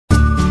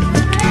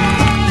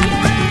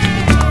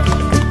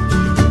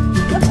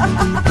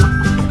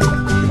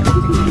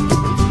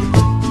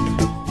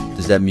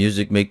that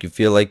music make you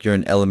feel like you're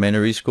in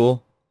elementary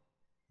school?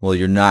 Well,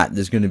 you're not.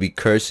 There's going to be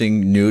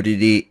cursing,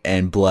 nudity,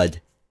 and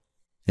blood.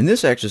 In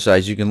this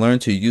exercise, you can learn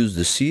to use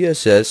the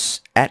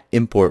CSS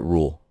 @import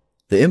rule.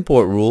 The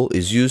import rule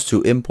is used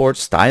to import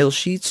style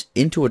sheets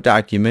into a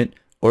document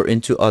or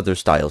into other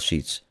style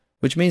sheets,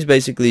 which means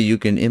basically you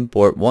can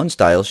import one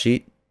style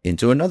sheet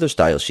into another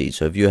style sheet.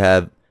 So if you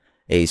have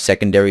a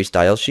secondary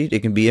style sheet,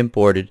 it can be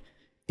imported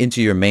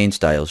into your main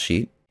style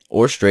sheet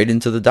or straight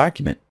into the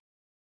document.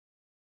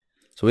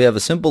 So we have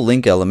a simple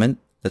link element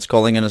that's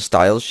calling in a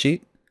style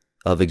sheet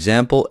of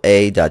example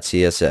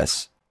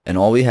a.css, and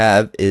all we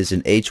have is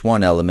an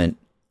h1 element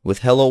with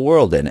hello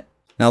world in it.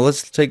 Now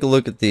let's take a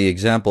look at the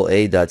example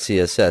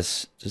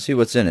a.css to see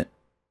what's in it.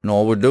 And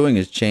all we're doing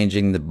is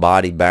changing the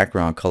body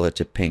background color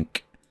to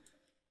pink.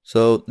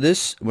 So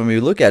this, when we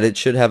look at it,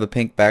 should have a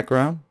pink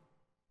background,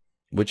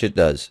 which it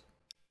does.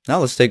 Now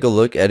let's take a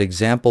look at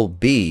example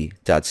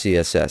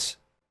b.css.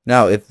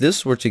 Now if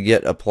this were to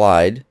get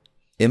applied,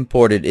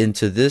 imported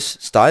into this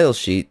style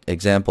sheet,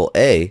 example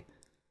A,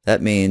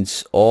 that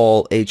means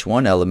all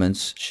h1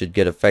 elements should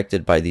get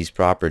affected by these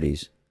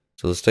properties.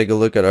 So let's take a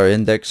look at our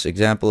index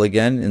example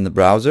again in the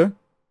browser.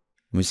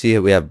 We see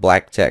here we have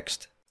black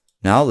text.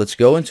 Now let's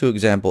go into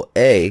example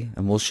A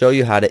and we'll show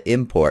you how to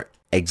import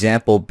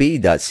example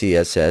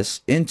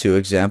b.css into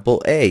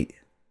example A.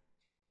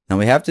 Now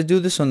we have to do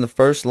this on the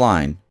first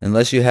line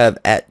unless you have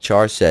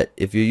 @charset.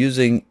 If you're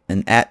using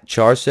an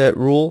 @charset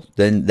rule,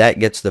 then that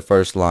gets the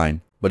first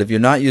line. But if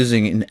you're not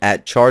using an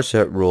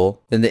 @charset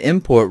rule, then the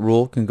import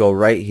rule can go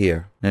right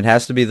here. And it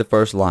has to be the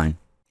first line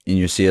in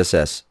your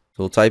CSS. So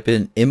we'll type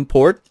in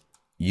import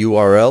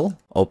URL,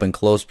 open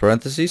close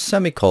parentheses,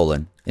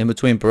 semicolon. In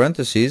between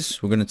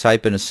parentheses, we're going to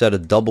type in a set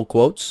of double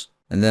quotes,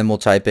 and then we'll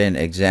type in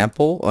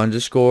example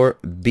underscore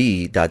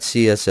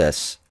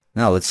b.css.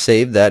 Now let's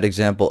save that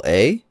example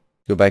A,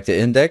 go back to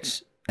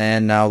index,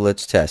 and now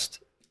let's test.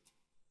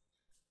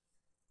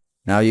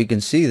 Now you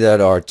can see that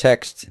our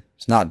text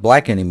is not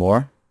black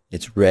anymore.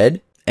 It's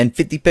red and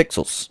 50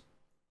 pixels.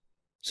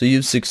 So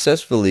you've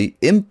successfully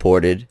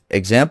imported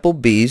example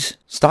B's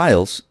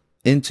styles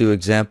into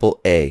example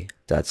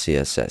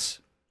A.css.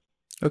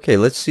 Okay,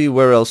 let's see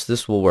where else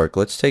this will work.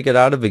 Let's take it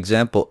out of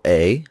example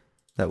A.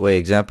 That way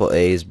example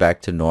A is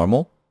back to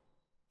normal.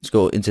 Let's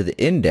go into the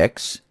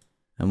index.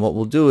 And what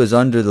we'll do is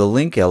under the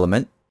link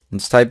element,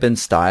 let's type in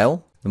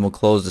style. Then we'll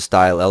close the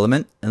style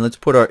element. And let's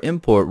put our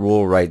import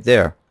rule right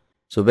there.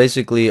 So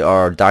basically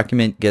our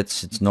document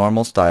gets its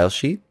normal style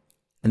sheet.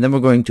 And then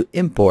we're going to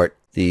import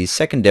the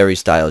secondary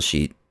style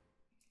sheet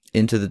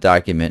into the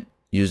document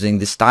using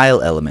the style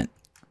element.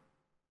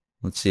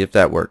 Let's see if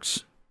that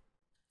works.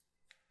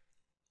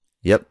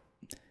 Yep,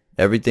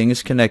 everything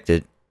is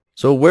connected.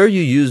 So where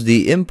you use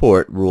the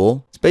import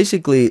rule, it's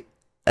basically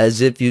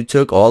as if you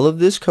took all of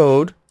this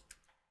code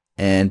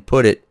and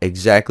put it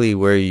exactly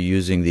where you're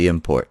using the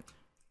import.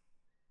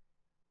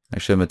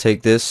 Actually, I'm going to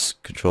take this,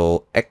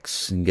 Control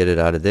X, and get it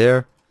out of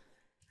there,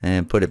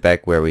 and put it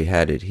back where we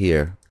had it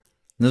here.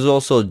 There's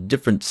also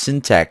different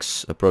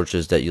syntax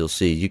approaches that you'll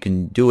see. You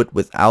can do it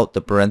without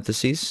the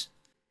parentheses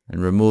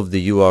and remove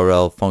the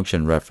URL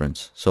function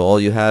reference. So all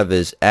you have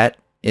is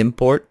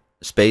 @import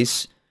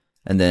space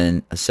and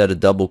then a set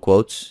of double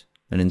quotes,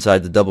 and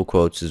inside the double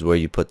quotes is where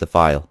you put the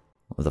file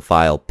or the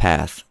file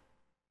path.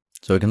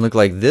 So it can look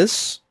like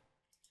this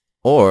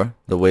or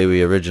the way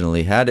we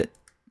originally had it,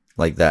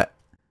 like that.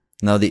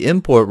 Now the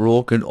import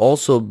rule can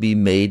also be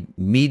made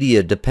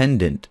media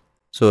dependent.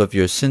 So if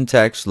your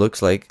syntax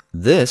looks like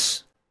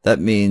this, that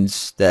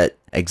means that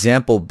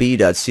example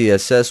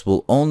b.css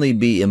will only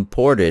be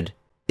imported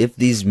if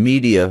these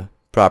media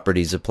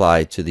properties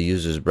apply to the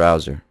user's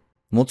browser.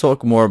 And we'll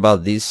talk more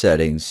about these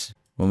settings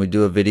when we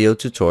do a video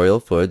tutorial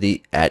for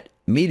the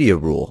 @media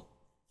rule,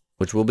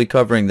 which we'll be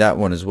covering that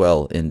one as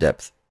well in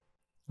depth.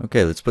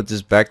 Okay, let's put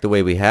this back the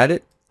way we had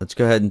it. Let's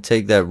go ahead and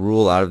take that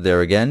rule out of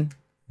there again.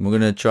 We're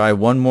going to try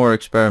one more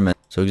experiment.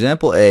 So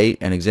example A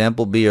and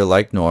example B are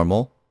like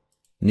normal.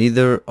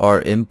 Neither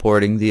are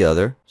importing the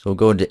other. So we'll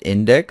go into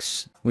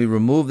index. We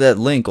remove that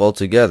link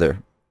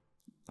altogether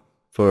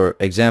for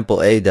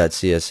example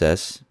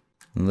A.css.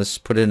 And let's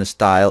put in a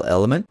style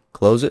element.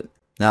 Close it.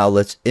 Now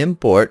let's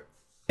import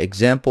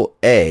example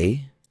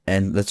A.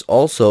 And let's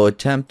also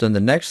attempt on the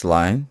next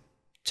line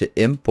to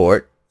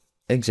import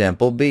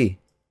example B.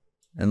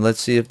 And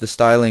let's see if the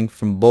styling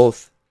from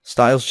both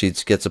style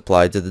sheets gets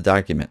applied to the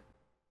document.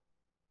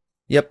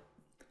 Yep.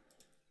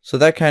 So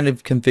that kind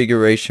of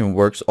configuration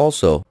works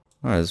also.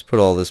 Alright, let's put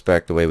all this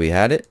back the way we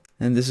had it.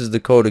 And this is the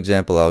code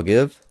example I'll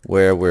give,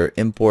 where we're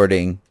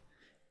importing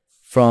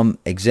from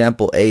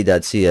example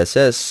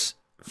A.css.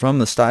 From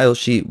the style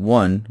sheet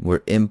 1,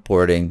 we're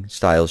importing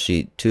style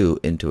sheet 2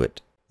 into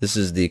it. This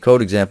is the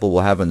code example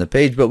we'll have on the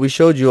page, but we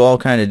showed you all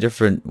kind of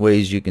different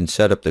ways you can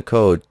set up the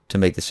code to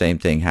make the same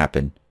thing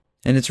happen.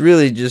 And it's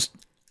really just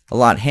a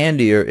lot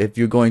handier if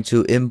you're going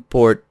to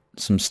import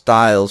some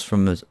styles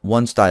from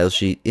one style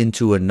sheet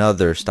into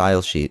another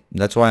style sheet.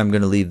 That's why I'm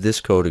going to leave this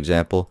code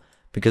example,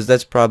 because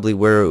that's probably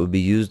where it would be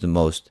used the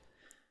most